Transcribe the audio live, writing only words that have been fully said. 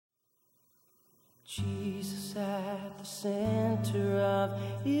Jesus at the center of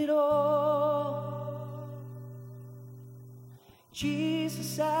it all.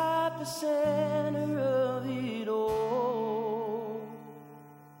 Jesus at the center of it all.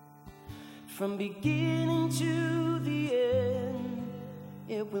 From beginning to the end,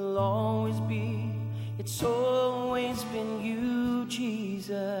 it will always be, it's always been you,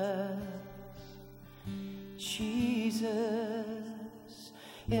 Jesus. Jesus.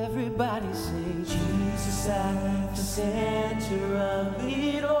 Everybody say, Jesus at the center of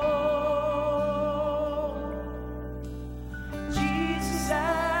it all. Jesus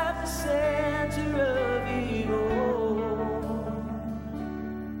at the center of it all.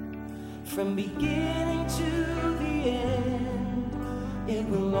 From beginning to the end, it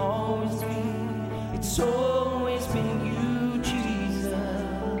will always be, it's always been you, Jesus.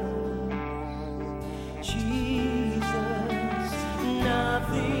 Jesus,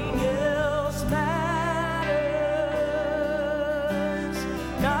 nothing else matters.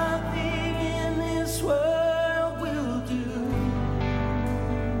 Nothing in this world will do.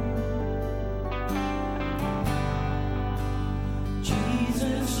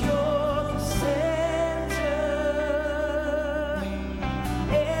 Jesus, you're the center.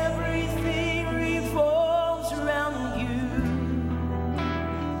 Everything revolves around you.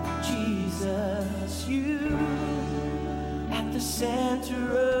 Jesus, you at the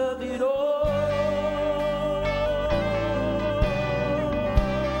center of it all.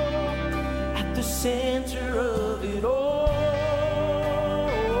 At the center of it all.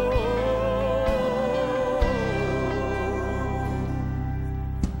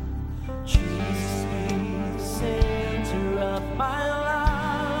 Jesus, be the center of my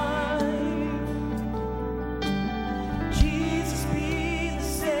life. Jesus, be the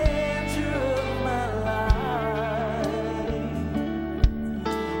center of my life.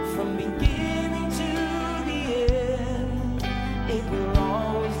 From beginning to the end, it will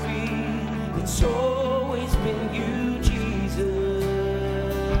always be, it's always been you, Jesus.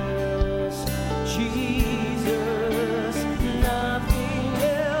 Jesus, nothing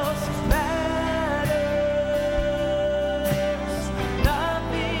else matters.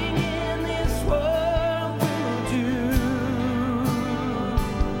 Nothing in this world will do.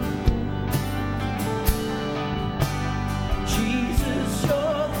 Jesus,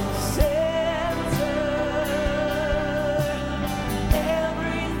 you're the center.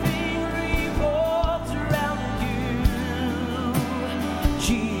 Everything revolves around you.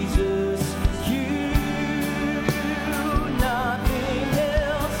 Jesus, you, nothing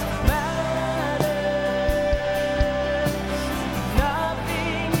else matters.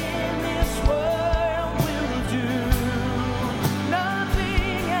 Nothing in this world will do.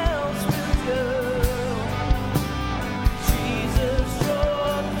 Nothing else will do. Jesus,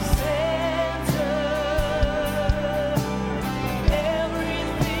 you're the center.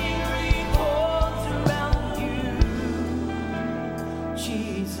 Everything revolves around you.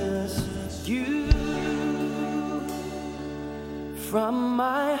 Jesus, you. From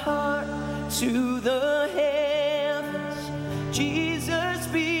my heart to the heavens, Jesus,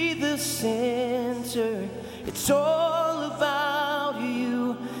 be the center. It's all about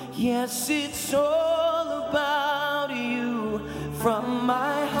you. Yes, it's all about you. From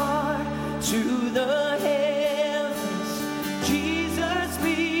my heart to the heavens, Jesus,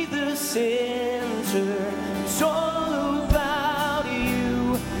 be the center. It's all about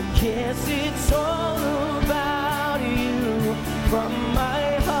you. Yes, it's all about you. From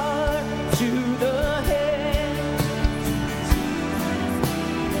my heart to the heavens,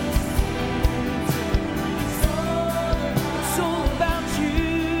 it's all about you,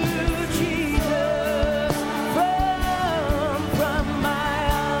 Jesus. From my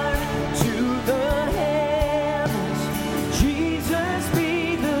heart to the heavens, Jesus,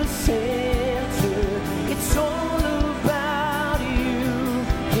 be the center. It's all about you.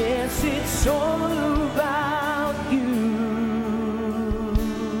 Yes, it's all about you.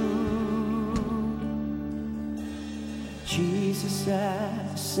 Jesus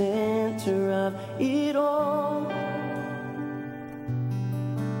at the center of it all.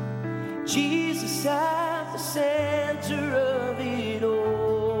 Jesus at the center of it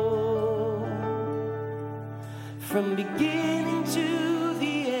all. From beginning to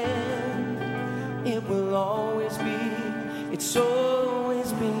the end, it will always be, it's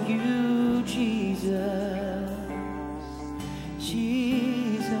always been you, Jesus.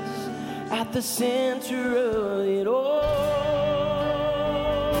 Jesus at the center of it all.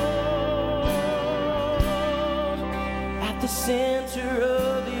 At the center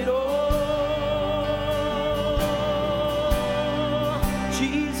of it all.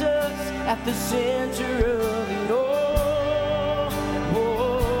 Jesus at the center of it all.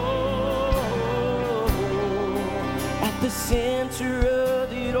 At the center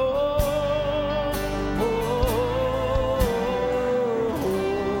of it all.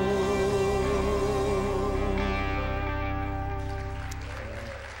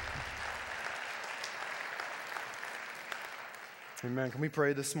 Amen. Can we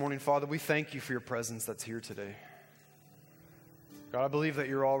pray this morning? Father, we thank you for your presence that's here today. God, I believe that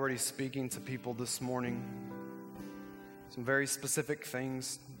you're already speaking to people this morning. Some very specific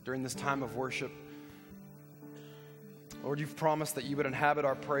things during this time of worship. Lord, you've promised that you would inhabit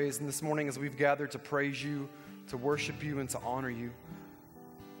our praise. And this morning as we've gathered to praise you, to worship you, and to honor you,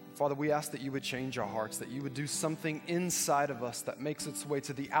 Father, we ask that you would change our hearts, that you would do something inside of us that makes its way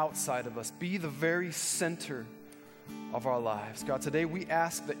to the outside of us. Be the very center of our lives. God, today we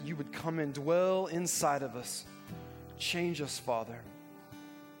ask that you would come and dwell inside of us. Change us, Father.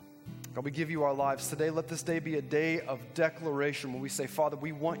 God, we give you our lives today. Let this day be a day of declaration when we say, Father,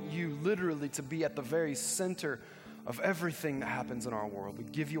 we want you literally to be at the very center of everything that happens in our world. We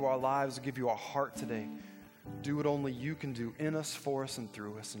give you our lives. We give you our heart today. Do what only you can do in us, for us, and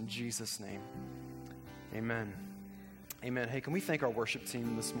through us. In Jesus' name, amen. Amen. Hey, can we thank our worship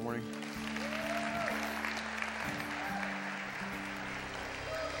team this morning?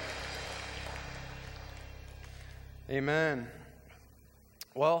 Amen.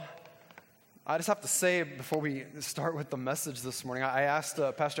 Well, I just have to say before we start with the message this morning, I asked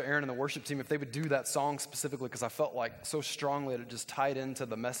Pastor Aaron and the worship team if they would do that song specifically because I felt like so strongly that it just tied into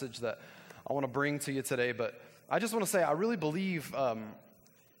the message that I want to bring to you today. But I just want to say I really believe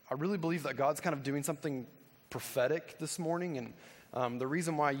that God's kind of doing something prophetic this morning. And the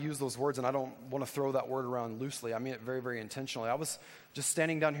reason why I use those words, and I don't want to throw that word around loosely, I mean it very, very intentionally. I was just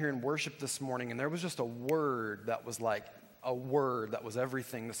standing down here in worship this morning, and there was just a word that was like a word that was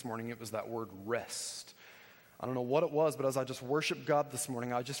everything this morning. It was that word rest. I don't know what it was, but as I just worshiped God this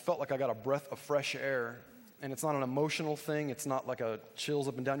morning, I just felt like I got a breath of fresh air. And it's not an emotional thing. It's not like a chills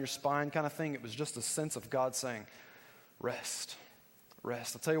up and down your spine kind of thing. It was just a sense of God saying, rest.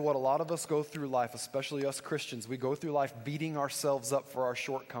 Rest. I'll tell you what, a lot of us go through life, especially us Christians, we go through life beating ourselves up for our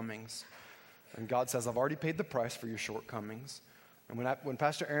shortcomings. And God says, I've already paid the price for your shortcomings. And when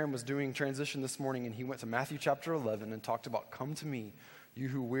Pastor Aaron was doing transition this morning and he went to Matthew chapter 11 and talked about, come to me, you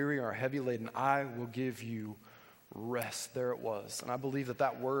who weary are heavy laden, I will give you rest. There it was. And I believe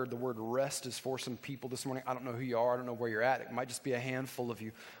that word, the word rest, is for some people this morning. I don't know who you are. I don't know where you're at. It might just be a handful of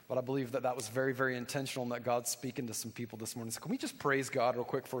you. But I believe that was very, very intentional and that God's speaking to some people this morning. So can we just praise God real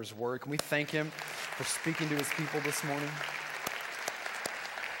quick for his word? Can we thank him for speaking to his people this morning?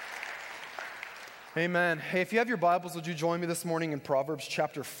 Amen. Hey, if you have your Bibles, would you join me this morning in Proverbs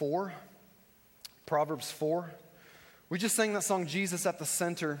chapter 4? Proverbs 4. We just sang that song, Jesus at the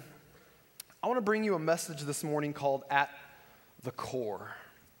Center. I want to bring you a message this morning called At the Core.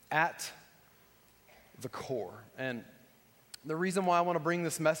 At the Core. And the reason why I want to bring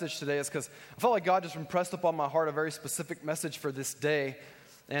this message today is because I felt like God just impressed upon my heart a very specific message for this day.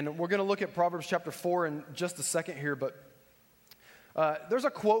 And we're going to look at Proverbs chapter 4 in just a second here, but there's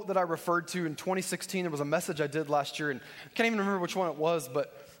a quote that I referred to in 2016. There was a message I did last year, and I can't even remember which one it was,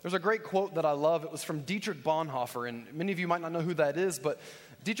 but there's a great quote that I love. It was from Dietrich Bonhoeffer, and many of you might not know who that is, but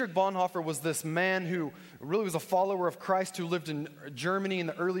Dietrich Bonhoeffer was this man who really was a follower of Christ who lived in Germany in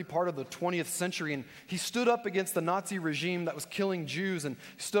the early part of the 20th century, and he stood up against the Nazi regime that was killing Jews, and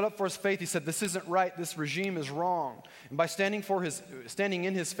he stood up for his faith. He said, this isn't right, this regime is wrong. And by standing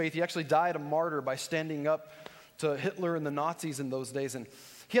in his faith, he actually died a martyr by standing up to Hitler and the Nazis in those days. And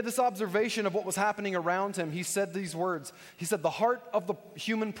he had this observation of what was happening around him. He said these words. He said, the heart of the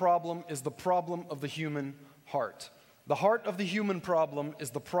human problem is the problem of the human heart. The heart of the human problem is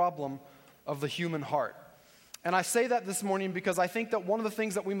the problem of the human heart. And I say that this morning because I think that one of the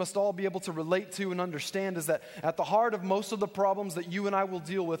things that we must all be able to relate to and understand is that at the heart of most of the problems that you and I will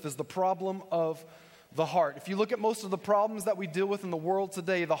deal with is the problem of the heart. If you look at most of the problems that we deal with in the world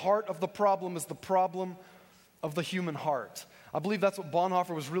today, the heart of the problem is the problem of the human heart. I believe that's what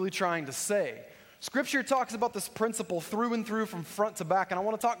Bonhoeffer was really trying to say. Scripture talks about this principle through and through from front to back, and I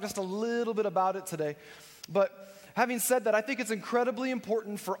want to talk just a little bit about it today. But having said that, I think it's incredibly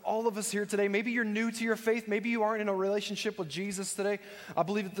important for all of us here today. Maybe you're new to your faith. Maybe you aren't in a relationship with Jesus today. I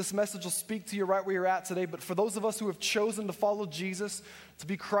believe that this message will speak to you right where you're at today. But for those of us who have chosen to follow Jesus, to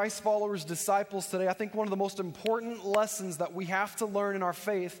be Christ followers, disciples today, I think one of the most important lessons that we have to learn in our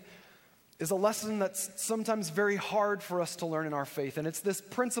faith is a lesson that's sometimes very hard for us to learn in our faith. And it's this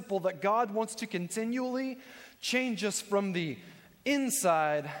principle that God wants to continually change us from the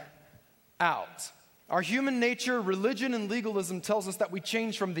inside out. Our human nature, religion, and legalism tells us that we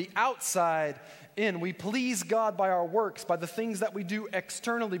change from the outside in. We please God by our works, by the things that we do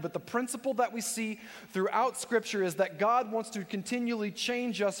externally. But the principle that we see throughout Scripture is that God wants to continually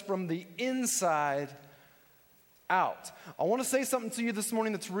change us from the inside out. I want to say something to you this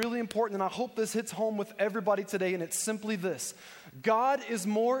morning that's really important, and I hope this hits home with everybody today, and it's simply this. God is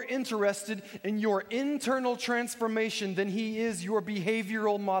more interested in your internal transformation than He is your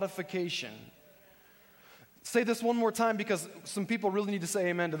behavioral modification. Say this one more time because some people really need to say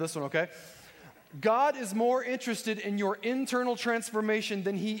amen to this one, okay? God is more interested in your internal transformation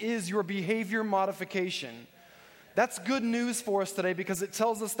than He is your behavior modification. That's good news for us today because it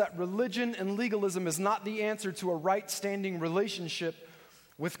tells us that religion and legalism is not the answer to a right-standing relationship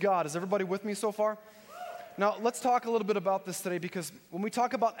with God. Is everybody with me so far? Now, let's talk a little bit about this today because when we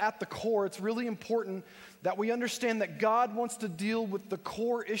talk about at the core, it's really important that we understand that God wants to deal with the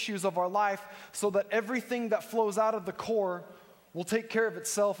core issues of our life so that everything that flows out of the core will take care of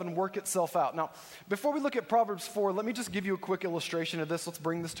itself and work itself out. Now, before we look at Proverbs 4, let me just give you a quick illustration of this. Let's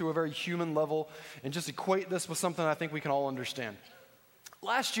bring this to a very human level and just equate this with something I think we can all understand.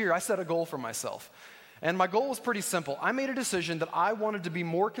 Last year, I set a goal for myself. And my goal was pretty simple. I made a decision that I wanted to be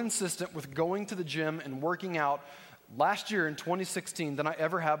more consistent with going to the gym and working out last year in 2016 than I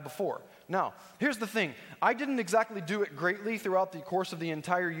ever have before. Now, here's the thing. I didn't exactly do it greatly throughout the course of the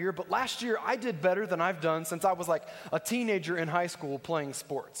entire year, but last year I did better than I've done since I was like a teenager in high school playing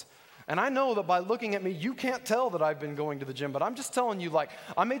sports. And I know that by looking at me, you can't tell that I've been going to the gym, but I'm just telling you, like,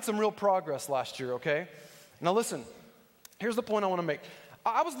 I made some real progress last year, okay? Now listen, here's the point I want to make.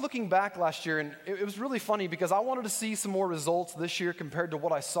 I was looking back last year, and it was really funny because I wanted to see some more results this year compared to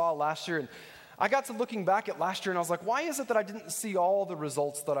what I saw last year. And I got to looking back at last year, and I was like, why is it that I didn't see all the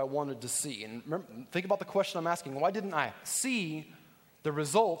results that I wanted to see? And remember, think about the question I'm asking. Why didn't I see the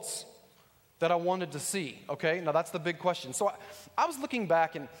results that I wanted to see? Okay, now that's the big question. So I was looking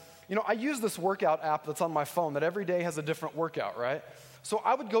back, and I use this workout app that's on my phone that every day has a different workout, right? So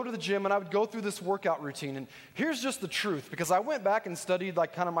I would go to the gym and I would go through this workout routine. And here's just the truth, because I went back and studied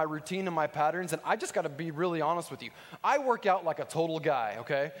like kind of my routine and my patterns, and I just got to be really honest with you. I work out like a total guy,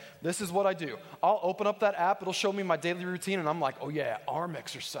 okay? This is what I do. I'll open up that app. It'll show me my daily routine, and I'm like, oh yeah, arm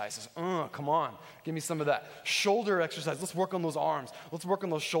exercises. Come on, give me some of that. Shoulder exercise. Let's work on those arms. Let's work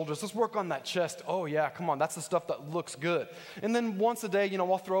on those shoulders. Let's work on that chest. Oh yeah, come on. That's the stuff that looks good. And then once a day,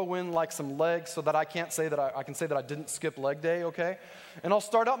 I'll throw in like some legs so that I can say that I didn't skip leg day, okay? And I'll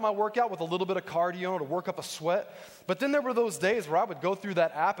start out my workout with a little bit of cardio to work up a sweat. But then there were those days where I would go through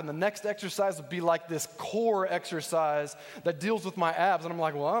that app and the next exercise would be like this core exercise that deals with my abs. And I'm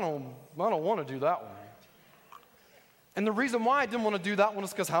like, well, I don't want to do that one. And the reason why I didn't want to do that one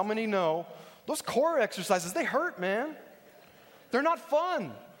is because how many know those core exercises, they hurt, man. They're not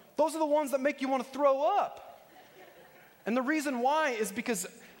fun. Those are the ones that make you want to throw up. And the reason why is because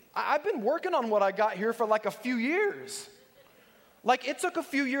I've been working on what I got here for like a few years. Like, it took a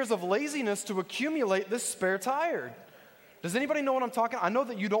few years of laziness to accumulate this spare tire. Does anybody know what I'm talking about? I know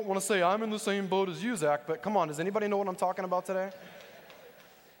that you don't want to say, I'm in the same boat as you, Zach, but come on, does anybody know what I'm talking about today?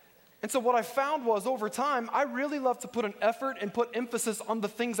 And so what I found was, over time, I really love to put an effort and put emphasis on the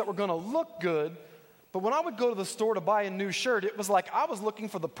things that were going to look good. But when I would go to the store to buy a new shirt, it was like I was looking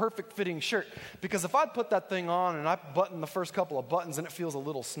for the perfect fitting shirt. Because if I'd put that thing on and I button the first couple of buttons and it feels a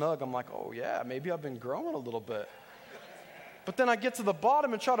little snug, I'm like, oh yeah, maybe I've been growing a little bit. But then I get to the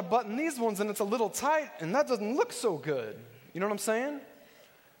bottom and try to button these ones and it's a little tight and that doesn't look so good. You know what I'm saying?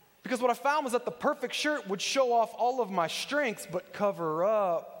 Because what I found was that the perfect shirt would show off all of my strengths but cover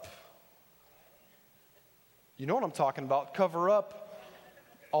up. You know what I'm talking about? Cover up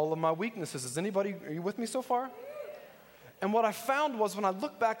all of my weaknesses. Are you with me so far? And what I found was when I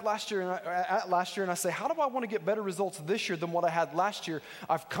look back last year and I say, how do I want to get better results this year than what I had last year?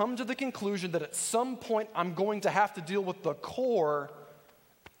 I've come to the conclusion that at some point I'm going to have to deal with the core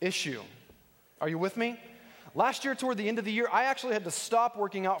issue. Are you with me? Last year, toward the end of the year, I actually had to stop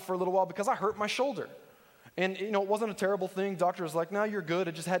working out for a little while because I hurt my shoulder. And, it wasn't a terrible thing. Doctor was like, no, you're good.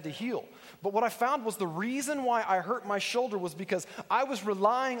 It just had to heal. But what I found was the reason why I hurt my shoulder was because I was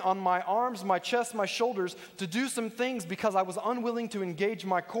relying on my arms, my chest, my shoulders to do some things because I was unwilling to engage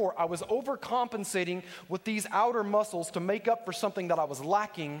my core. I was overcompensating with these outer muscles to make up for something that I was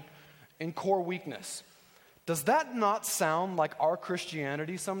lacking in core weakness. Does that not sound like our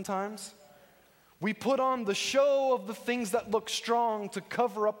Christianity sometimes? We put on the show of the things that look strong to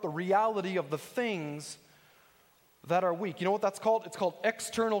cover up the reality of the things that are weak. You know what that's called? It's called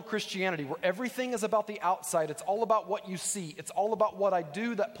external Christianity, where everything is about the outside. It's all about what you see. It's all about what I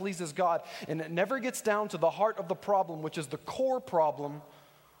do that pleases God. And it never gets down to the heart of the problem, which is the core problem,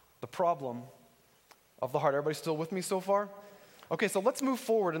 the problem Of the heart. Everybody still with me so far? Okay, so let's move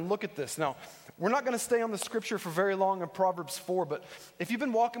forward and look at this. Now, we're not going to stay on the scripture for very long in Proverbs 4, but if you've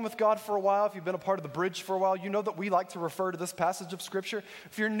been walking with God for a while, if you've been a part of the bridge for a while, you know that we like to refer to this passage of scripture.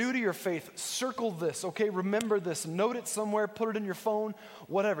 If you're new to your faith, circle this, okay? Remember this, note it somewhere, put it in your phone,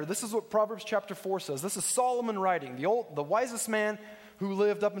 whatever. This is what Proverbs chapter 4 says. This is Solomon writing, the wisest man who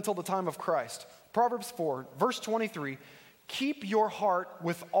lived up until the time of Christ. Proverbs 4, verse 23, keep your heart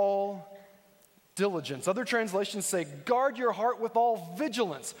with all diligence. Other translations say, guard your heart with all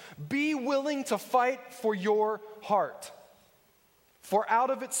vigilance. Be willing to fight for your heart. For out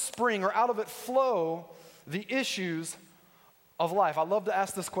of it spring, or out of it flow, the issues of life. I love to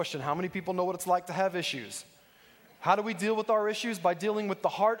ask this question. How many people know what it's like to have issues? How do we deal with our issues? By dealing with the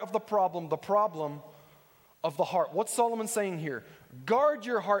heart of the problem of the heart. What's Solomon saying here? Guard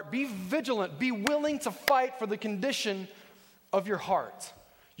your heart. Be vigilant. Be willing to fight for the condition of your heart.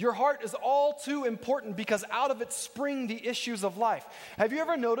 Your heart is all too important because out of it spring the issues of life. Have you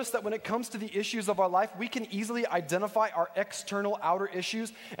ever noticed that when it comes to the issues of our life, we can easily identify our external, outer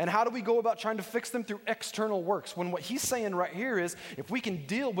issues? And how do we go about trying to fix them? Through external works. When what he's saying right here is, if we can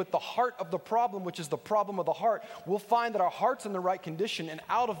deal with the heart of the problem, which is the problem of the heart, we'll find that our heart's in the right condition, and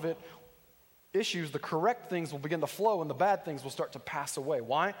out of it, issues, the correct things will begin to flow, and the bad things will start to pass away.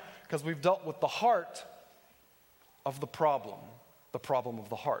 Why? Because we've dealt with the heart of the problem of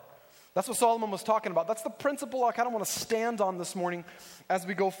the heart. That's what Solomon was talking about. That's the principle I kind of want to stand on this morning as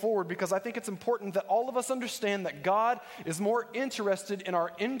we go forward, because I think it's important that all of us understand that God is more interested in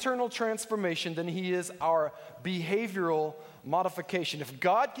our internal transformation than he is our behavioral modification. If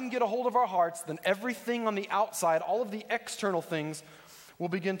God can get a hold of our hearts, then everything on the outside, all of the external things will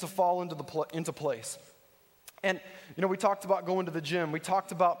begin to fall into place. And, you know, we talked about going to the gym. We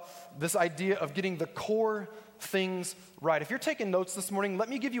talked about this idea of getting the core things right. If you're taking notes this morning, let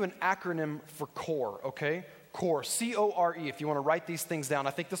me give you an acronym for CORE, okay? CORE, C-O-R-E, if you want to write these things down.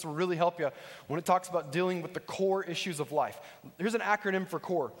 I think this will really help you when it talks about dealing with the core issues of life. Here's an acronym for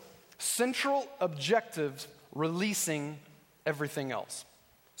CORE. Central objectives releasing everything else.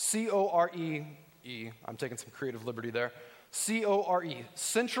 C-O-R-E-E. I'm taking some creative liberty there. C-O-R-E.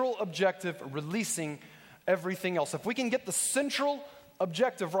 Central objective releasing everything else. If we can get the central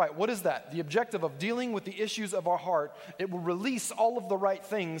objective right, what is that? The objective of dealing with the issues of our heart. It will release all of the right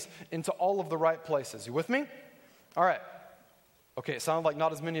things into all of the right places. You with me? All right. Okay, it sounded like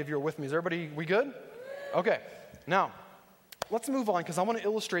not as many of you are with me. Is everybody, we good? Okay. Now, let's move on because I want to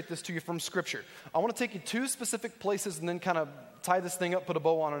illustrate this to you from Scripture. I want to take you to specific places and then kind of tie this thing up, put a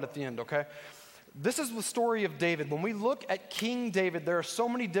bow on it at the end, okay? This is the story of David. When we look at King David, there are so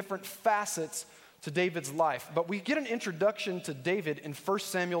many different facets to David's life. But we get an introduction to David in 1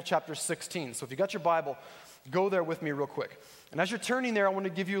 Samuel chapter 16. So if you got your Bible, go there with me real quick. And as you're turning there, I want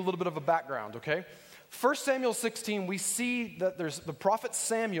to give you a little bit of a background, okay? 1 Samuel 16, we see that there's the prophet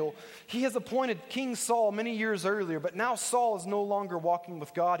Samuel. He has appointed King Saul many years earlier, but now Saul is no longer walking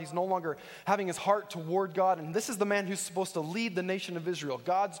with God. He's no longer having his heart toward God. And this is the man who's supposed to lead the nation of Israel,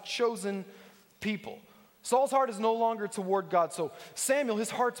 God's chosen people. Saul's heart is no longer toward God. So Samuel,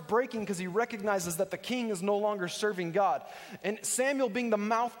 his heart's breaking because he recognizes that the king is no longer serving God. And Samuel, being the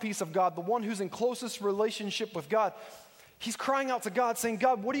mouthpiece of God, the one who's in closest relationship with God, he's crying out to God saying,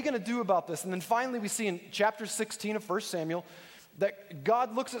 God, what are you going to do about this? And then finally we see in chapter 16 of 1 Samuel that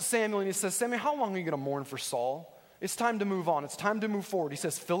God looks at Samuel and he says, Samuel, how long are you going to mourn for Saul? It's time to move on. It's time to move forward. He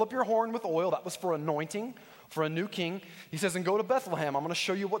says, fill up your horn with oil. That was for anointing, for a new king. He says, and go to Bethlehem. I'm going to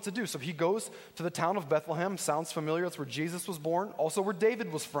show you what to do. So he goes to the town of Bethlehem. Sounds familiar. That's where Jesus was born. Also where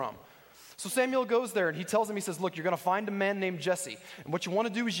David was from. So Samuel goes there and he tells him, he says, look, you're going to find a man named Jesse. And what you want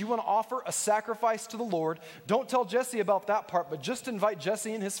to do is you want to offer a sacrifice to the Lord. Don't tell Jesse about that part, but just invite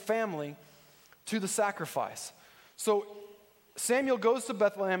Jesse and his family to the sacrifice. So Samuel goes to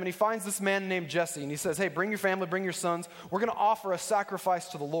Bethlehem and he finds this man named Jesse and he says, hey, bring your family, bring your sons. We're going to offer a sacrifice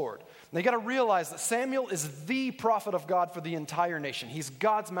to the Lord. And they got to realize that Samuel is the prophet of God for the entire nation. He's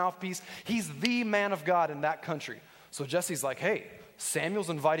God's mouthpiece. He's the man of God in that country. So Jesse's like, hey, Samuel's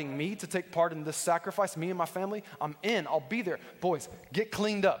inviting me to take part in this sacrifice, me and my family. I'm in. I'll be there. Boys, get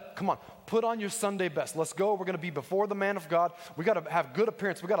cleaned up. Come on. Put on your Sunday best. Let's go. We're going to be before the man of God. We got to have good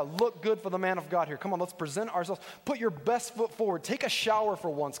appearance. We got to look good for the man of God here. Come on, let's present ourselves. Put your best foot forward. Take a shower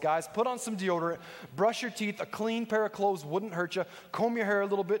for once, guys. Put on some deodorant. Brush your teeth. A clean pair of clothes wouldn't hurt you. Comb your hair a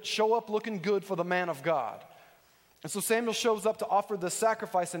little bit. Show up looking good for the man of God. And so Samuel shows up to offer this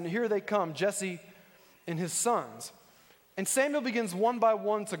sacrifice, and here they come, Jesse and his sons. And Samuel begins one by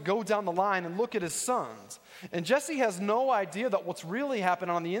one to go down the line and look at his sons. And Jesse has no idea that what's really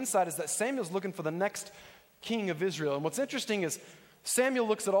happening on the inside is that Samuel's looking for the next king of Israel. And what's interesting is Samuel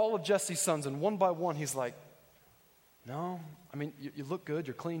looks at all of Jesse's sons, and one by one, he's like, no, I mean, you look good,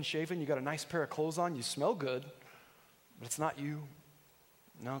 you're clean shaven, you got a nice pair of clothes on, you smell good, but it's not you.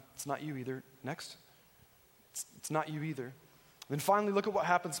 No, it's not you either. Next. It's not you either. Then finally, look at what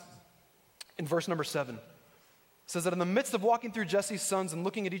happens in verse number 7. It says that in the midst of walking through Jesse's sons and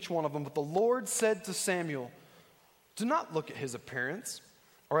looking at each one of them, but the Lord said to Samuel, do not look at his appearance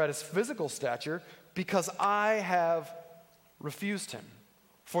or at his physical stature, because I have refused him.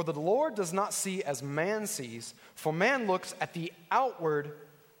 For the Lord does not see as man sees, for man looks at the outward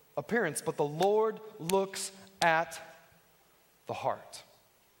appearance, but the Lord looks at the heart.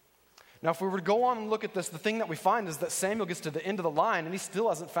 Now, if we were to go on and look at this, the thing that we find is that Samuel gets to the end of the line and he still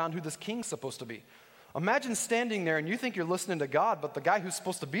hasn't found who this king's supposed to be. Imagine standing there and you think you're listening to God, but the guy who's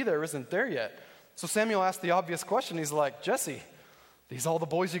supposed to be there isn't there yet. So Samuel asked the obvious question. He's like, Jesse, these all the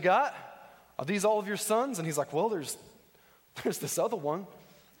boys you got? Are these all of your sons? And he's like, well, there's this other one.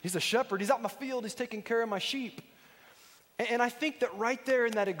 He's a shepherd. He's out in the field. He's taking care of my sheep. And I think that right there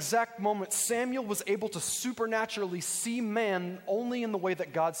in that exact moment, Samuel was able to supernaturally see man only in the way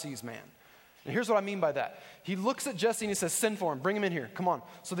that God sees man. And here's what I mean by that. He looks at Jesse and he says, send for him. Bring him in here. Come on.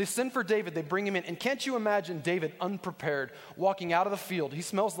 So they send for David. They bring him in. And can't you imagine David unprepared, walking out of the field? He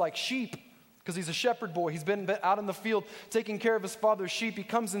smells like sheep because he's a shepherd boy. He's been out in the field taking care of his father's sheep. He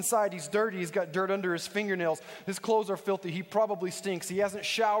comes inside. He's dirty. He's got dirt under his fingernails. His clothes are filthy. He probably stinks. He hasn't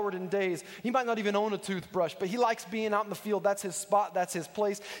showered in days. He might not even own a toothbrush, but he likes being out in the field. That's his spot. That's his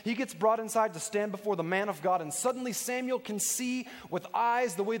place. He gets brought inside to stand before the man of God, and suddenly Samuel can see with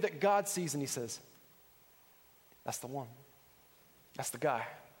eyes the way that God sees, and he says, that's the one. That's the guy.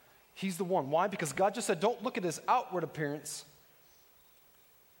 He's the one. Why? Because God just said, don't look at his outward appearance.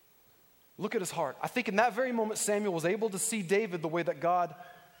 Look at his heart. I think in that very moment, Samuel was able to see David the way that God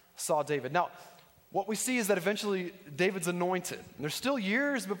saw David. Now, what we see is that eventually David's anointed. And there's still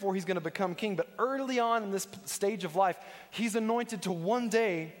years before he's going to become king, but early on in this stage of life, he's anointed to one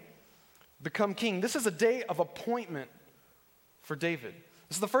day become king. This is a day of appointment for David.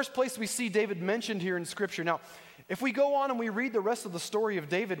 This is the first place we see David mentioned here in Scripture. Now, if we go on and we read the rest of the story of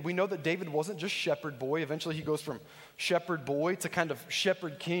David, we know that David wasn't just shepherd boy. Eventually he goes from shepherd boy to kind of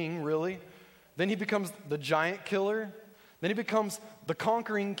shepherd king, really. Then he becomes the giant killer. Then he becomes the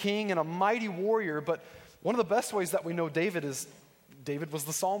conquering king and a mighty warrior. But one of the best ways that we know David is David was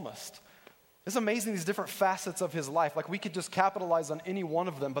the psalmist. It's amazing, these different facets of his life. Like, we could just capitalize on any one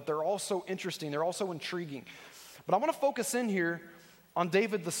of them, but they're all so interesting. They're all so intriguing. But I want to focus in here on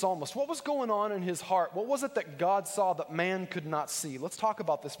David the psalmist. What was going on in his heart? What was it that God saw that man could not see? Let's talk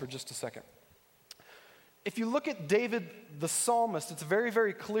about this for just a second. If you look at David the psalmist, it's very,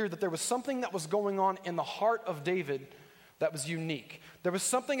 very clear that there was something that was going on in the heart of David that was unique. There was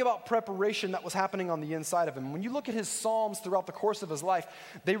something about preparation that was happening on the inside of him. When you look at his psalms throughout the course of his life,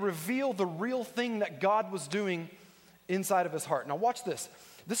 they reveal the real thing that God was doing inside of his heart. Now watch this.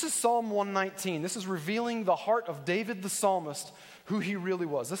 This is Psalm 119. This is revealing the heart of David the psalmist, who he really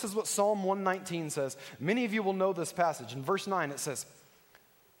was. This is what Psalm 119 says. Many of you will know this passage. In verse 9 it says,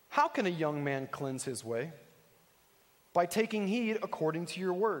 how can a young man cleanse his way? By taking heed according to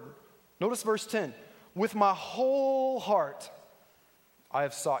your word. Notice verse 10. With my whole heart I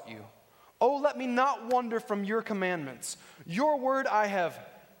have sought you. Oh, let me not wander from your commandments. Your word I have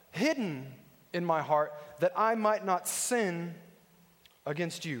hidden in my heart, that I might not sin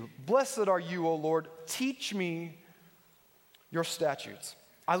against you. Blessed are you, O Lord. Teach me your statutes.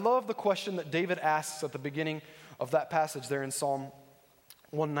 I love the question that David asks at the beginning of that passage there in Psalm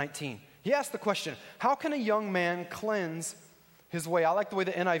 119. He asked the question, how can a young man cleanse his way? I like the way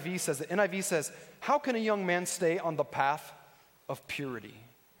the NIV says it. NIV says, how can a young man stay on the path of purity?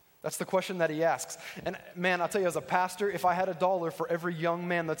 That's the question that he asks. And man, I'll tell you, as a pastor, if I had $1 for every young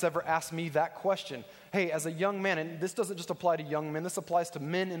man that's ever asked me that question, hey, as a young man, and this doesn't just apply to young men, this applies to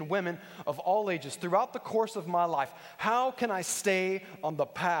men and women of all ages, throughout the course of my life, how can I stay on the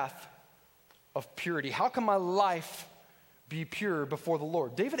path of purity? How can my life be pure before the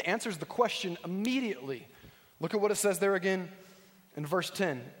Lord? David answers the question immediately. Look at what it says there again in verse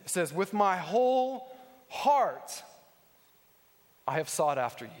 10. It says, with my whole heart I have sought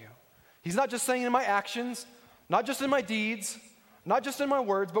after you. He's not just saying in my actions, not just in my deeds, not just in my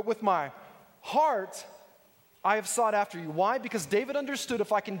words, but with my heart I have sought after you. Why? Because David understood,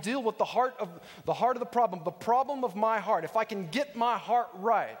 if I can deal with the heart of the problem of my heart, if I can get my heart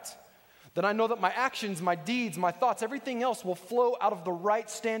right, then I know that my actions, my deeds, my thoughts, everything else will flow out of the right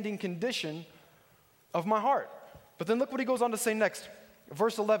standing condition of my heart. But then look what he goes on to say next.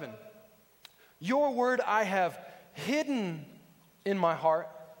 Verse 11. Your word I have hidden in my heart,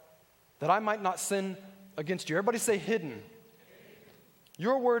 that I might not sin against you. Everybody say hidden.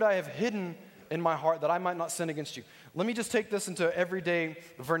 Your word I have hidden in my heart that I might not sin against you. Let me just take this into everyday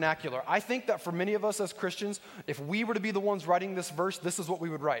vernacular. I think that for many of us as Christians, if we were to be the ones writing this verse, this is what we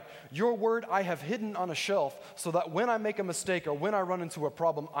would write. Your word I have hidden on a shelf so that when I make a mistake or when I run into a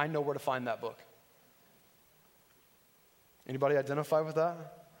problem, I know where to find that book. Anybody identify with that?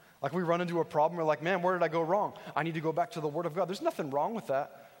 Like we run into a problem, we're like, man, where did I go wrong? I need to go back to the word of God. There's nothing wrong with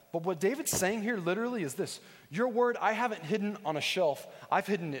that. But what David's saying here literally is this. Your word I haven't hidden on a shelf. I've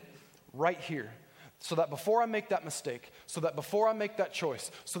hidden it right here. So that before I make that mistake, so that before I make that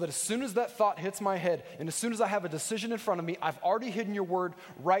choice, so that as soon as that thought hits my head, and as soon as I have a decision in front of me, I've already hidden your word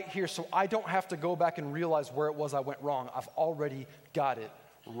right here, so I don't have to go back and realize where it was I went wrong. I've already got it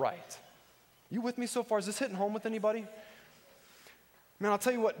right. You with me so far? Is this hitting home with anybody? Man, I'll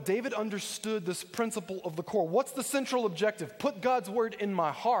tell you what, David understood this principle of the core. What's the central objective? Put God's word in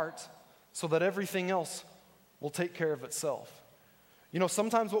my heart so that everything else will take care of itself. You know,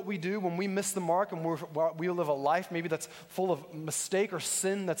 sometimes what we do when we miss the mark and we live a life maybe that's full of mistake or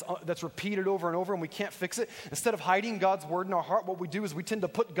sin that's repeated over and over and we can't fix it, instead of hiding God's word in our heart, what we do is we tend to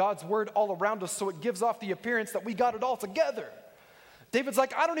put God's word all around us so it gives off the appearance that we got it all together. David's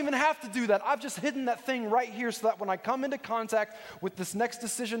like, I don't even have to do that. I've just hidden that thing right here so that when I come into contact with this next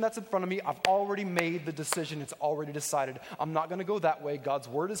decision that's in front of me, I've already made the decision. It's already decided. I'm not going to go that way. God's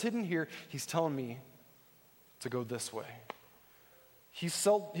word is hidden here. He's telling me to go this way. He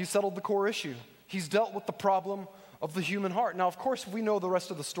settled the core issue. He's dealt with the problem of the human heart. Now, of course, we know the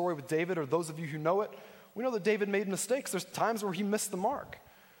rest of the story with David, or those of you who know it, we know that David made mistakes. There's times where he missed the mark.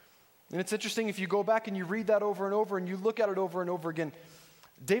 And it's interesting if you go back and you read that over and over and you look at it over and over again,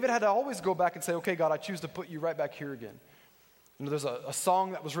 David had to always go back and say, okay, God, I choose to put you right back here again. You know, there's a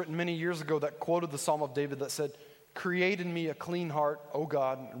song that was written many years ago that quoted the Psalm of David that said, create in me a clean heart, O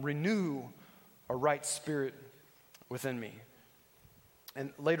God, and renew a right spirit within me.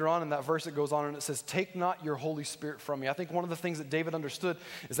 And later on in that verse, it goes on and it says, take not your Holy Spirit from me. I think one of the things that David understood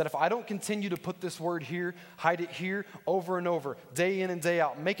is that if I don't continue to put this word here, hide it here over and over, day in and day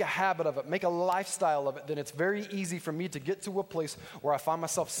out, make a habit of it, make a lifestyle of it, then it's very easy for me to get to a place where I find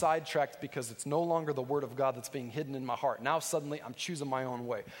myself sidetracked because it's no longer the word of God that's being hidden in my heart. Now suddenly I'm choosing my own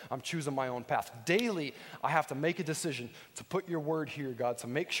way. I'm choosing my own path. Daily, I have to make a decision to put your word here, God, to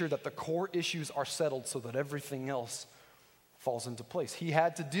make sure that the core issues are settled so that everything else falls into place. He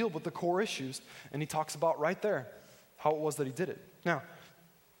had to deal with the core issues, and he talks about right there how it was that he did it. Now,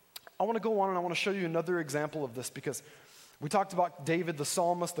 I want to go on and I want to show you another example of this because we talked about David, the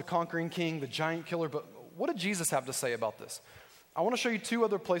psalmist, the conquering king, the giant killer, but what did Jesus have to say about this? I want to show you two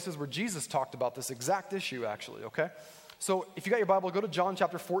other places where Jesus talked about this exact issue, actually, okay? So if you got your Bible, go to John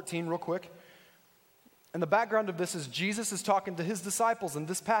chapter 14 real quick. And the background of this is Jesus is talking to his disciples in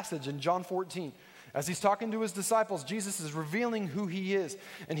this passage in John 14. As he's talking to his disciples, Jesus is revealing who he is.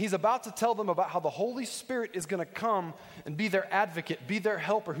 And he's about to tell them about how the Holy Spirit is going to come and be their advocate, be their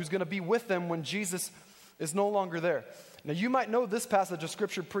helper, who's going to be with them when Jesus is no longer there. Now, you might know this passage of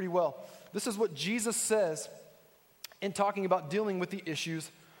Scripture pretty well. This is what Jesus says in talking about dealing with the issues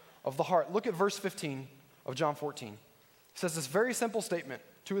of the heart. Look at verse 15 of John 14. He says this very simple statement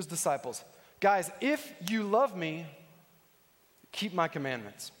to his disciples. Guys, if you love me, keep my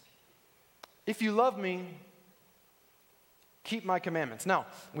commandments. If you love me, keep my commandments. Now,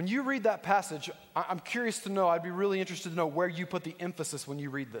 when you read that passage, I'm curious to know, I'd be really interested to know where you put the emphasis when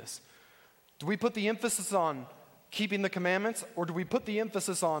you read this. Do we put the emphasis on keeping the commandments, or do we put the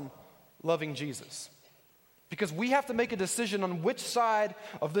emphasis on loving Jesus? Because we have to make a decision on which side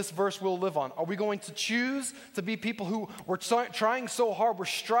of this verse we'll live on. Are we going to choose to be people who we're trying so hard, we're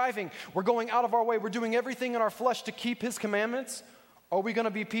striving, we're going out of our way, we're doing everything in our flesh to keep his commandments? Or are we going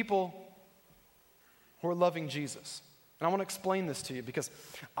to be people who are loving Jesus? And I want to explain this to you because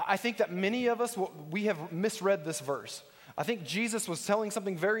I think that many of us, we have misread this verse. I think Jesus was telling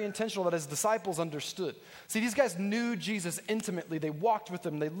something very intentional that his disciples understood. See, these guys knew Jesus intimately. They walked with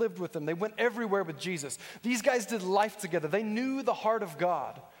him. They lived with him. They went everywhere with Jesus. These guys did life together. They knew the heart of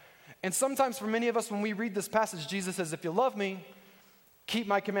God. And sometimes for many of us, when we read this passage, Jesus says, if you love me, keep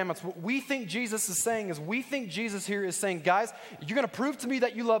my commandments. What we think Jesus is saying is, we think Jesus here is saying, guys, you're going to prove to me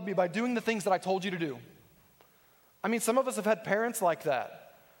that you love me by doing the things that I told you to do. I mean, some of us have had parents like that.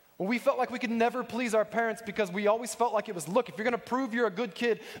 Well, we felt like we could never please our parents because we always felt like it was, look, if you're going to prove you're a good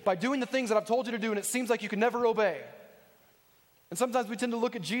kid by doing the things that I've told you to do, and it seems like you can never obey. And sometimes we tend to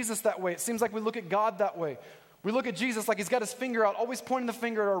look at Jesus that way. It seems like we look at God that way. We look at Jesus like he's got his finger out, always pointing the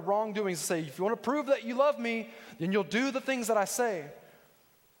finger at our wrongdoings and say, if you want to prove that you love me, then you'll do the things that I say. And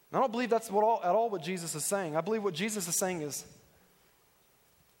I don't believe that's at all what Jesus is saying. I believe what Jesus is saying is,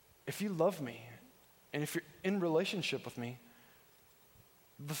 if you love me, and if you're in relationship with me,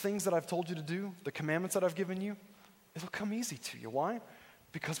 the things that I've told you to do, the commandments that I've given you, it'll come easy to you. Why?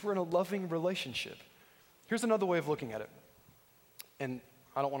 Because we're in a loving relationship. Here's another way of looking at it. And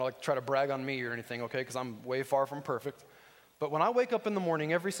I don't want to try to brag on me or anything, okay, because I'm way far from perfect. But when I wake up in the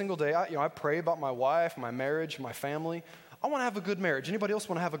morning every single day, I pray about my wife, my marriage, my family. I want to have a good marriage. Anybody else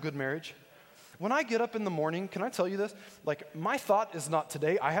want to have a good marriage? When I get up in the morning, can I tell you this? My thought is not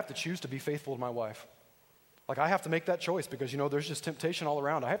today, I have to choose to be faithful to my wife. I have to make that choice because, there's just temptation all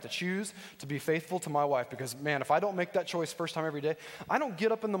around. I have to choose to be faithful to my wife because, man, if I don't make that choice first time every day, I don't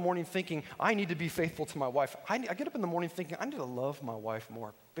get up in the morning thinking, I need to be faithful to my wife. I get up in the morning thinking, I need to love my wife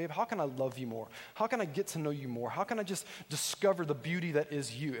more. Babe, how can I love you more? How can I get to know you more? How can I just discover the beauty that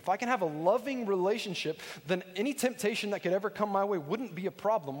is you? If I can have a loving relationship, then any temptation that could ever come my way wouldn't be a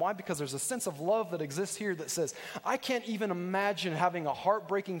problem. Why? Because there's a sense of love that exists here that says, I can't even imagine having a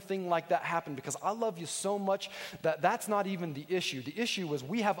heartbreaking thing like that happen because I love you so much that that's not even the issue. The issue is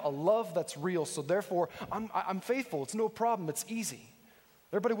we have a love that's real, so therefore I'm faithful. It's no problem. It's easy.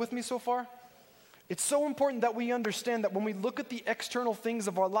 Everybody with me so far? It's so important that we understand that when we look at the external things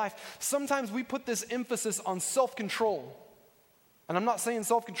of our life, sometimes we put this emphasis on self-control. And I'm not saying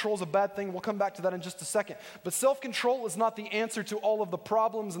self-control is a bad thing. We'll come back to that in just a second. But self-control is not the answer to all of the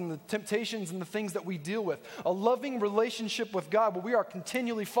problems and the temptations and the things that we deal with. A loving relationship with God, where we are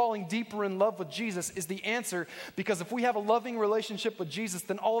continually falling deeper in love with Jesus, is the answer, because if we have a loving relationship with Jesus,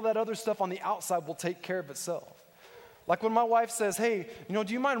 then all of that other stuff on the outside will take care of itself. Like when my wife says, hey, do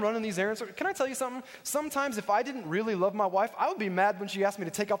you mind running these errands? Can I tell you something? Sometimes if I didn't really love my wife, I would be mad when she asked me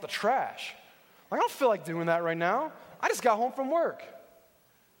to take out the trash. I don't feel like doing that right now. I just got home from work.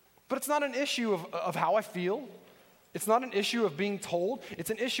 But it's not an issue of how I feel. It's not an issue of being told.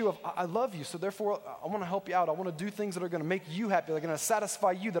 It's an issue of I love you, so therefore I want to help you out. I want to do things that are going to make you happy, that are going to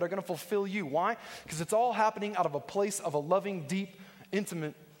satisfy you, that are going to fulfill you. Why? Because it's all happening out of a place of a loving, deep,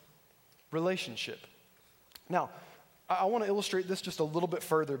 intimate relationship. Now, I want to illustrate this just a little bit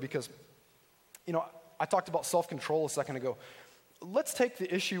further because, I talked about self-control a second ago. Let's take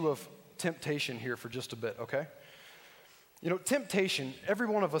the issue of temptation here for just a bit, okay? Temptation, every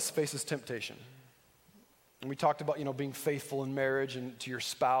one of us faces temptation. And we talked about, being faithful in marriage and to your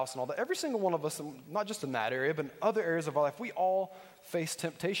spouse and all that. Every single one of us, not just in that area, but in other areas of our life, we all face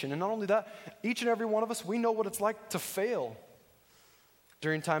temptation. And not only that, each and every one of us, we know what it's like to fail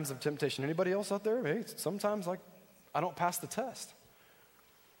during times of temptation. Anybody else out there? Hey, sometimes I don't pass the test.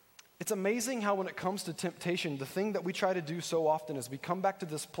 It's amazing how when it comes to temptation, the thing that we try to do so often is we come back to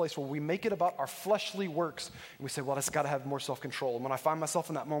this place where we make it about our fleshly works. And we say, well, I just got to have more self-control. And when I find myself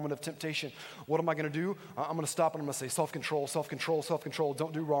in that moment of temptation, what am I going to do? I'm going to stop and I'm going to say self-control, self-control, self-control.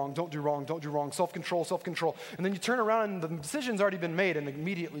 Don't do wrong, don't do wrong, don't do wrong. Self-control, self-control. And then you turn around and the decision's already been made and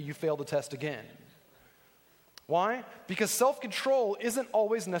immediately you fail the test again. Why? Because self-control isn't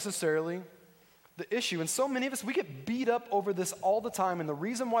always necessarily the issue. And so many of us, we get beat up over this all the time. And the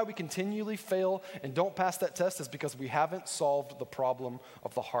reason why we continually fail and don't pass that test is because we haven't solved the problem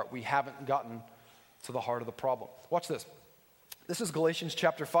of the heart. We haven't gotten to the heart of the problem. Watch this. This is Galatians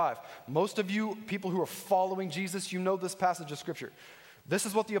chapter 5. Most of you people who are following Jesus, you know this passage of Scripture. This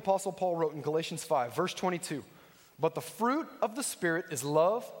is what the Apostle Paul wrote in Galatians 5, verse 22. But the fruit of the Spirit is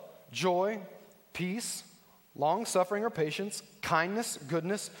love, joy, peace, long-suffering or patience, kindness,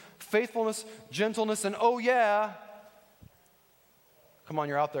 goodness, faithfulness, gentleness, and oh yeah, come on,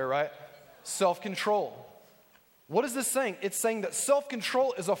 you're out there, right? Self-control. What is this saying? It's saying that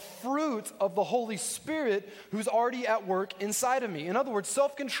self-control is a fruit of the Holy Spirit who's already at work inside of me. In other words,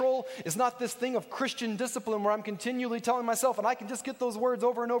 self-control is not this thing of Christian discipline where I'm continually telling myself, and I can just get those words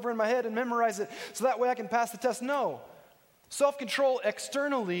over and over in my head and memorize it so that way I can pass the test. No. Self-control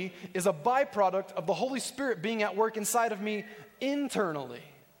externally is a byproduct of the Holy Spirit being at work inside of me internally.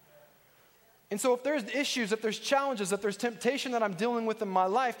 And so if there's issues, if there's challenges, if there's temptation that I'm dealing with in my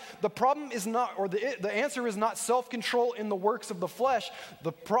life, the problem is not, or the answer is not self-control in the works of the flesh.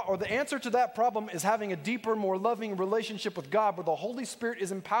 The answer to that problem is having a deeper, more loving relationship with God where the Holy Spirit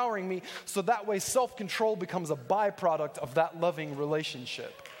is empowering me so that way self-control becomes a byproduct of that loving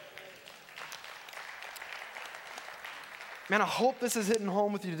relationship. Man, I hope this is hitting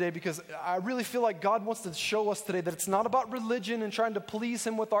home with you today because I really feel like God wants to show us today that it's not about religion and trying to please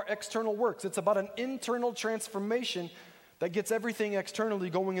Him with our external works. It's about an internal transformation that gets everything externally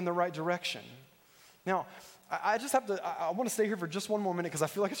going in the right direction. Now, I want to stay here for just one more minute because I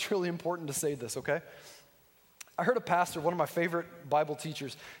feel like it's really important to say this, okay? I heard a pastor, one of my favorite Bible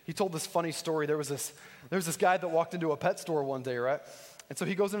teachers, he told this funny story. There was this guy that walked into a pet store one day, right? And so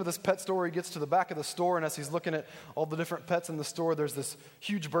he goes into this pet store, he gets to the back of the store, and as he's looking at all the different pets in the store, there's this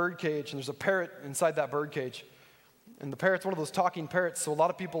huge bird cage, and there's a parrot inside that bird cage. And the parrot's one of those talking parrots, so a lot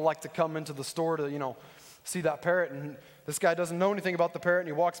of people like to come into the store to, see that parrot. And this guy doesn't know anything about the parrot, and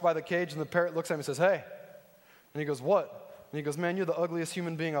he walks by the cage, and the parrot looks at him and says, "Hey." And he goes, "What?" And he goes, "Man, you're the ugliest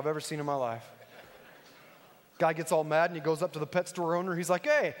human being I've ever seen in my life." Guy gets all mad, and he goes up to the pet store owner. He's like,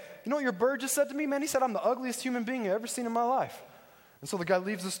 "Hey, you know what your bird just said to me, man? He said I'm the ugliest human being I've ever seen in my life." And so the guy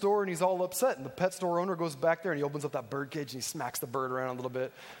leaves the store, and he's all upset. And the pet store owner goes back there, and he opens up that bird cage, and he smacks the bird around a little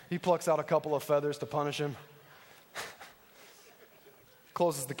bit. He plucks out a couple of feathers to punish him.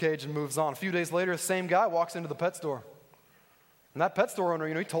 Closes the cage and moves on. A few days later, the same guy walks into the pet store. And that pet store owner,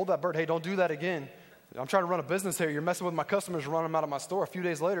 he told that bird, "Hey, don't do that again. I'm trying to run a business here. You're messing with my customers, running them out of my store." A few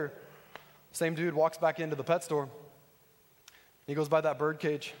days later, same dude walks back into the pet store. He goes by that bird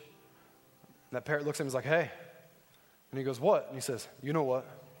cage. And that parrot looks at him and is like, "Hey." And he goes, "What?" And he says, "You know what?"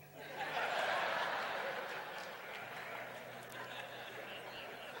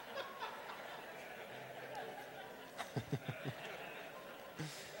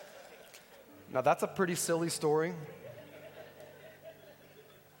 Now, that's a pretty silly story.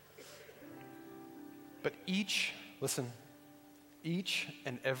 But each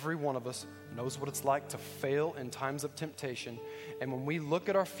and every one of us knows what it's like to fail in times of temptation. And when we look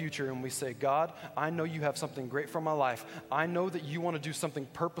at our future and we say, "God, I know you have something great for my life. I know that you want to do something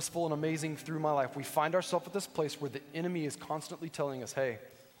purposeful and amazing through my life," we find ourselves at this place where the enemy is constantly telling us, "Hey,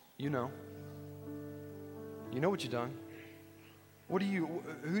 you know what you've done. Who do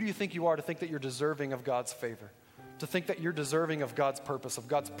you think you are to think that you're deserving of God's favor? To think that you're deserving of God's purpose, of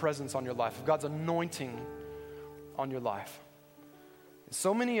God's presence on your life, of God's anointing on your life?" And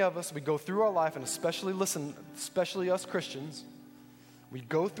so many of us, we go through our life, and especially us Christians, we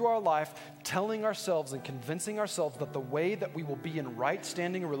go through our life telling ourselves and convincing ourselves that the way that we will be in right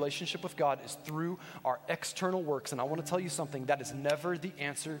standing relationship with God is through our external works. And I want to tell you something, that is never the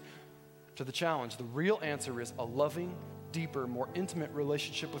answer to the challenge. The real answer is a loving, deeper, more intimate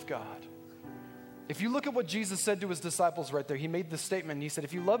relationship with God. If you look at what Jesus said to his disciples right there, he made this statement, and he said,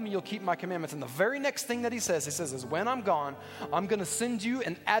 "If you love me, you'll keep my commandments." And the very next thing that he says is, "When I'm gone, I'm going to send you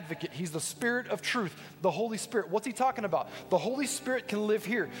an advocate." He's the Spirit of truth, the Holy Spirit. What's he talking about? The Holy Spirit can live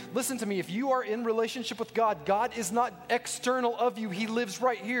here. Listen to me, if you are in relationship with God, God is not external of you. He lives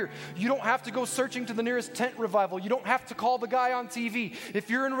right here. You don't have to go searching to the nearest tent revival. You don't have to call the guy on TV. If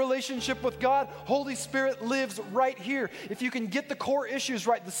you're in relationship with God, Holy Spirit lives right here. If you can get the core issues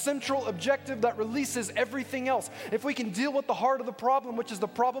right, the central objective that releases everything else. If we can deal with the heart of the problem, which is the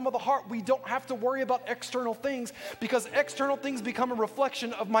problem of the heart, we don't have to worry about external things, because external things become a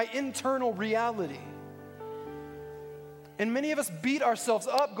reflection of my internal reality. And many of us beat ourselves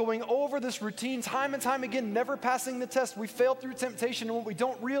up going over this routine time and time again, never passing the test. We fail through temptation, and what we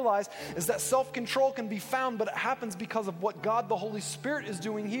don't realize is that self-control can be found, but it happens because of what God, the Holy Spirit, is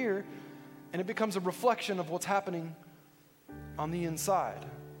doing here, and it becomes a reflection of what's happening on the inside.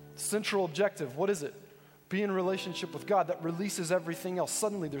 Central objective, what is it? Be in relationship with God. That releases everything else.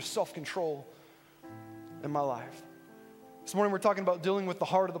 Suddenly there's self-control in my life. This morning we're talking about dealing with the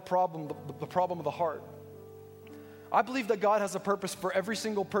heart of the problem, the problem of the heart. I believe that God has a purpose for every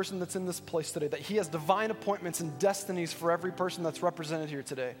single person that's in this place today, that he has divine appointments and destinies for every person that's represented here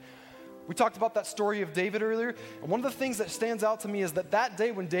today. We talked about that story of David earlier, and one of the things that stands out to me is that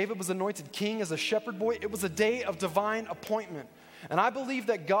day when David was anointed king as a shepherd boy, it was a day of divine appointment. And I believe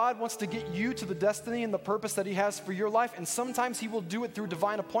that God wants to get you to the destiny and the purpose that he has for your life, and sometimes he will do it through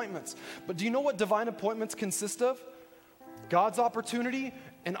divine appointments. But do you know what divine appointments consist of? God's opportunity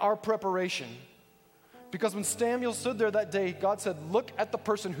and our preparation. Because when Samuel stood there that day, God said, "Look at the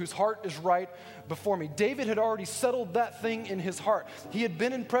person whose heart is right before me." David had already settled that thing in his heart. He had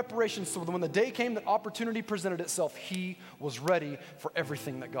been in preparation, so that when the day came that opportunity presented itself, he was ready for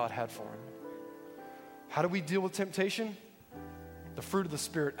everything that God had for him. How do we deal with temptation? The fruit of the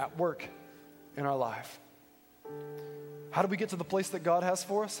Spirit at work in our life. How do we get to the place that God has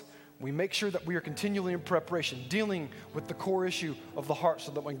for us? We make sure that we are continually in preparation, dealing with the core issue of the heart,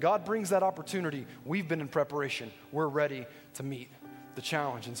 so that when God brings that opportunity, we've been in preparation. We're ready to meet the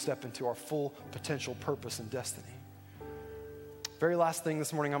challenge and step into our full potential purpose and destiny. Very last thing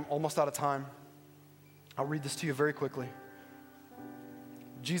this morning, I'm almost out of time. I'll read this to you very quickly.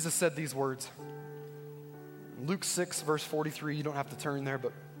 Jesus said these words. Luke 6, verse 43, you don't have to turn there,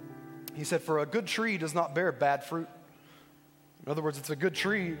 but he said, "For a good tree does not bear bad fruit." In other words, it's a good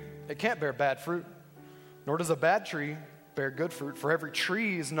tree, it can't bear bad fruit, nor does a bad tree bear good fruit. For every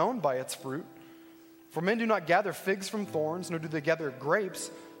tree is known by its fruit. For men do not gather figs from thorns, nor do they gather grapes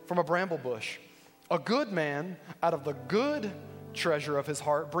from a bramble bush. A good man out of the good treasure of his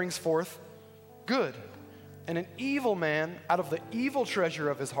heart brings forth good, and an evil man out of the evil treasure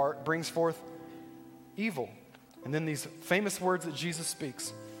of his heart brings forth evil. And then these famous words that Jesus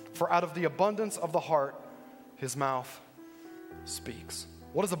speaks, for out of the abundance of the heart, his mouth speaks.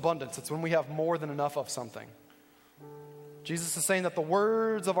 What is abundance? It's when we have more than enough of something. Jesus is saying that the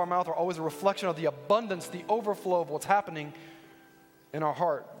words of our mouth are always a reflection of the abundance, the overflow of what's happening in our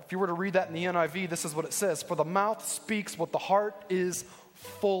heart. If you were to read that in the NIV, this is what it says. For the mouth speaks what the heart is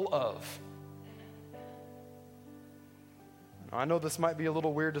full of. Now, I know this might be a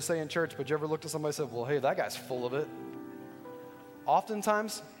little weird to say in church, but you ever looked at somebody and said, well, hey, that guy's full of it?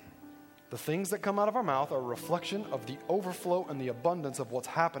 Oftentimes, the things that come out of our mouth are a reflection of the overflow and the abundance of what's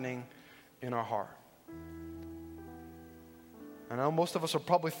happening in our heart. I know most of us are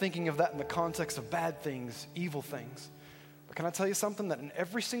probably thinking of that in the context of bad things, evil things. But can I tell you something? That in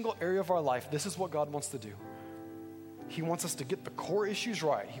every single area of our life, this is what God wants to do. He wants us to get the core issues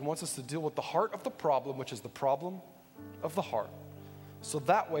right. He wants us to deal with the heart of the problem, which is the problem of the heart. So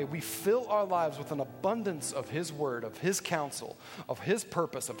that way we fill our lives with an abundance of his word, of his counsel, of his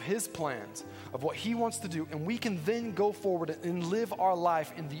purpose, of his plans, of what he wants to do. And we can then go forward and live our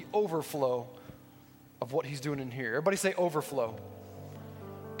life in the overflow of what he's doing in here. Everybody say overflow.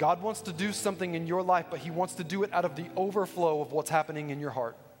 God wants to do something in your life, but he wants to do it out of the overflow of what's happening in your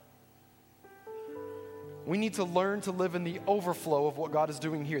heart. We need to learn to live in the overflow of what God is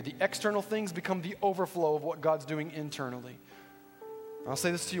doing here. The external things become the overflow of what God's doing internally. I'll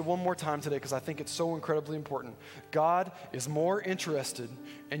say this to you one more time today because I think it's so incredibly important. God is more interested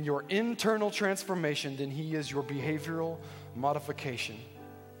in your internal transformation than he is your behavioral modification.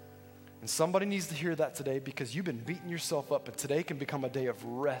 And somebody needs to hear that today because you've been beating yourself up, but today can become a day of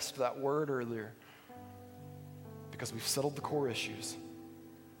rest, that word earlier, because we've settled the core issues.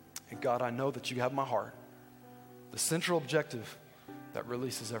 And God, I know that you have my heart, the central objective that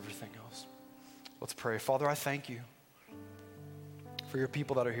releases everything else. Let's pray. Father, I thank you for your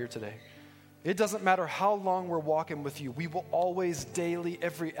people that are here today. It doesn't matter how long we're walking with you. We will always, daily,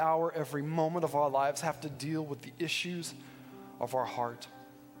 every hour, every moment of our lives have to deal with the issues of our heart.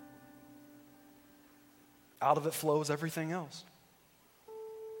 Out of it flows everything else.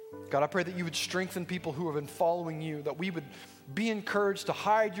 God, I pray that you would strengthen people who have been following you, that we would be encouraged to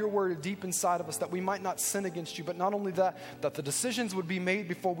hide your word deep inside of us, that we might not sin against you, but not only that, that the decisions would be made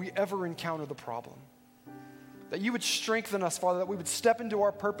before we ever encounter the problem. That you would strengthen us, Father, that we would step into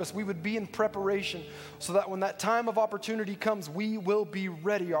our purpose, we would be in preparation, so that when that time of opportunity comes, we will be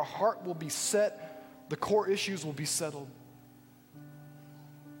ready, our heart will be set, the core issues will be settled.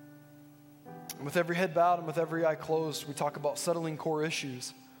 And with every head bowed and with every eye closed, we talk about settling core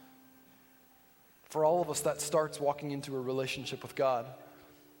issues. For all of us, that starts walking into a relationship with God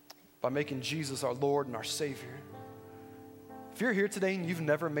by making Jesus our Lord and our Savior. If you're here today and you've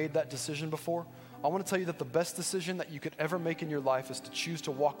never made that decision before, I want to tell you that the best decision that you could ever make in your life is to choose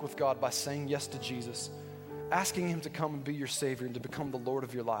to walk with God by saying yes to Jesus, asking him to come and be your Savior and to become the Lord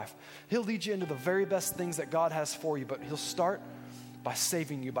of your life. He'll lead you into the very best things that God has for you, but he'll start by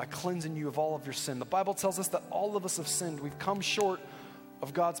saving you, by cleansing you of all of your sin. The Bible tells us that all of us have sinned. We've come short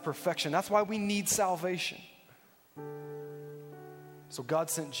of God's perfection. That's why we need salvation. So God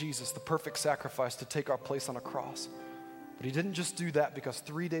sent Jesus, the perfect sacrifice, to take our place on a cross. But he didn't just do that, because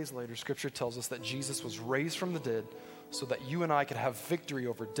 3 days later, Scripture tells us that Jesus was raised from the dead so that you and I could have victory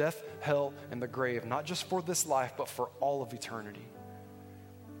over death, hell, and the grave, not just for this life, but for all of eternity.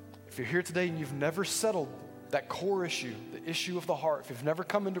 If you're here today and you've never settled that core issue, the issue of the heart, if you've never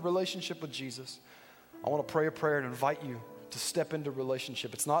come into relationship with Jesus, I want to pray a prayer and invite you to step into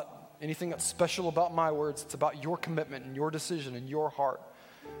relationship. It's not anything that's special about my words. It's about your commitment and your decision and your heart,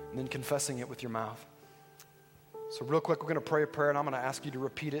 and then confessing it with your mouth. So real quick, we're going to pray a prayer, and I'm going to ask you to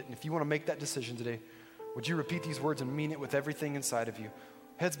repeat it. And if you want to make that decision today, would you repeat these words and mean it with everything inside of you?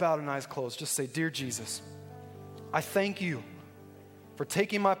 Heads bowed and eyes closed. Just say, Dear Jesus, I thank you for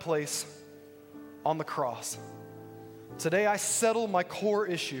taking my place on the cross. Today I settle my core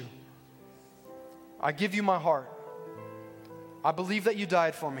issue. I give you my heart. I believe that you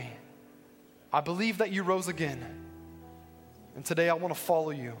died for me. I believe that you rose again. And today I want to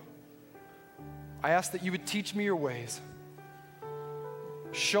follow you. I ask that you would teach me your ways.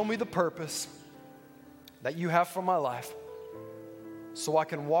 Show me the purpose that you have for my life, so I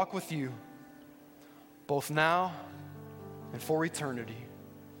can walk with you both now and for eternity.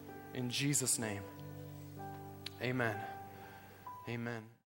 In Jesus' name, amen. Amen.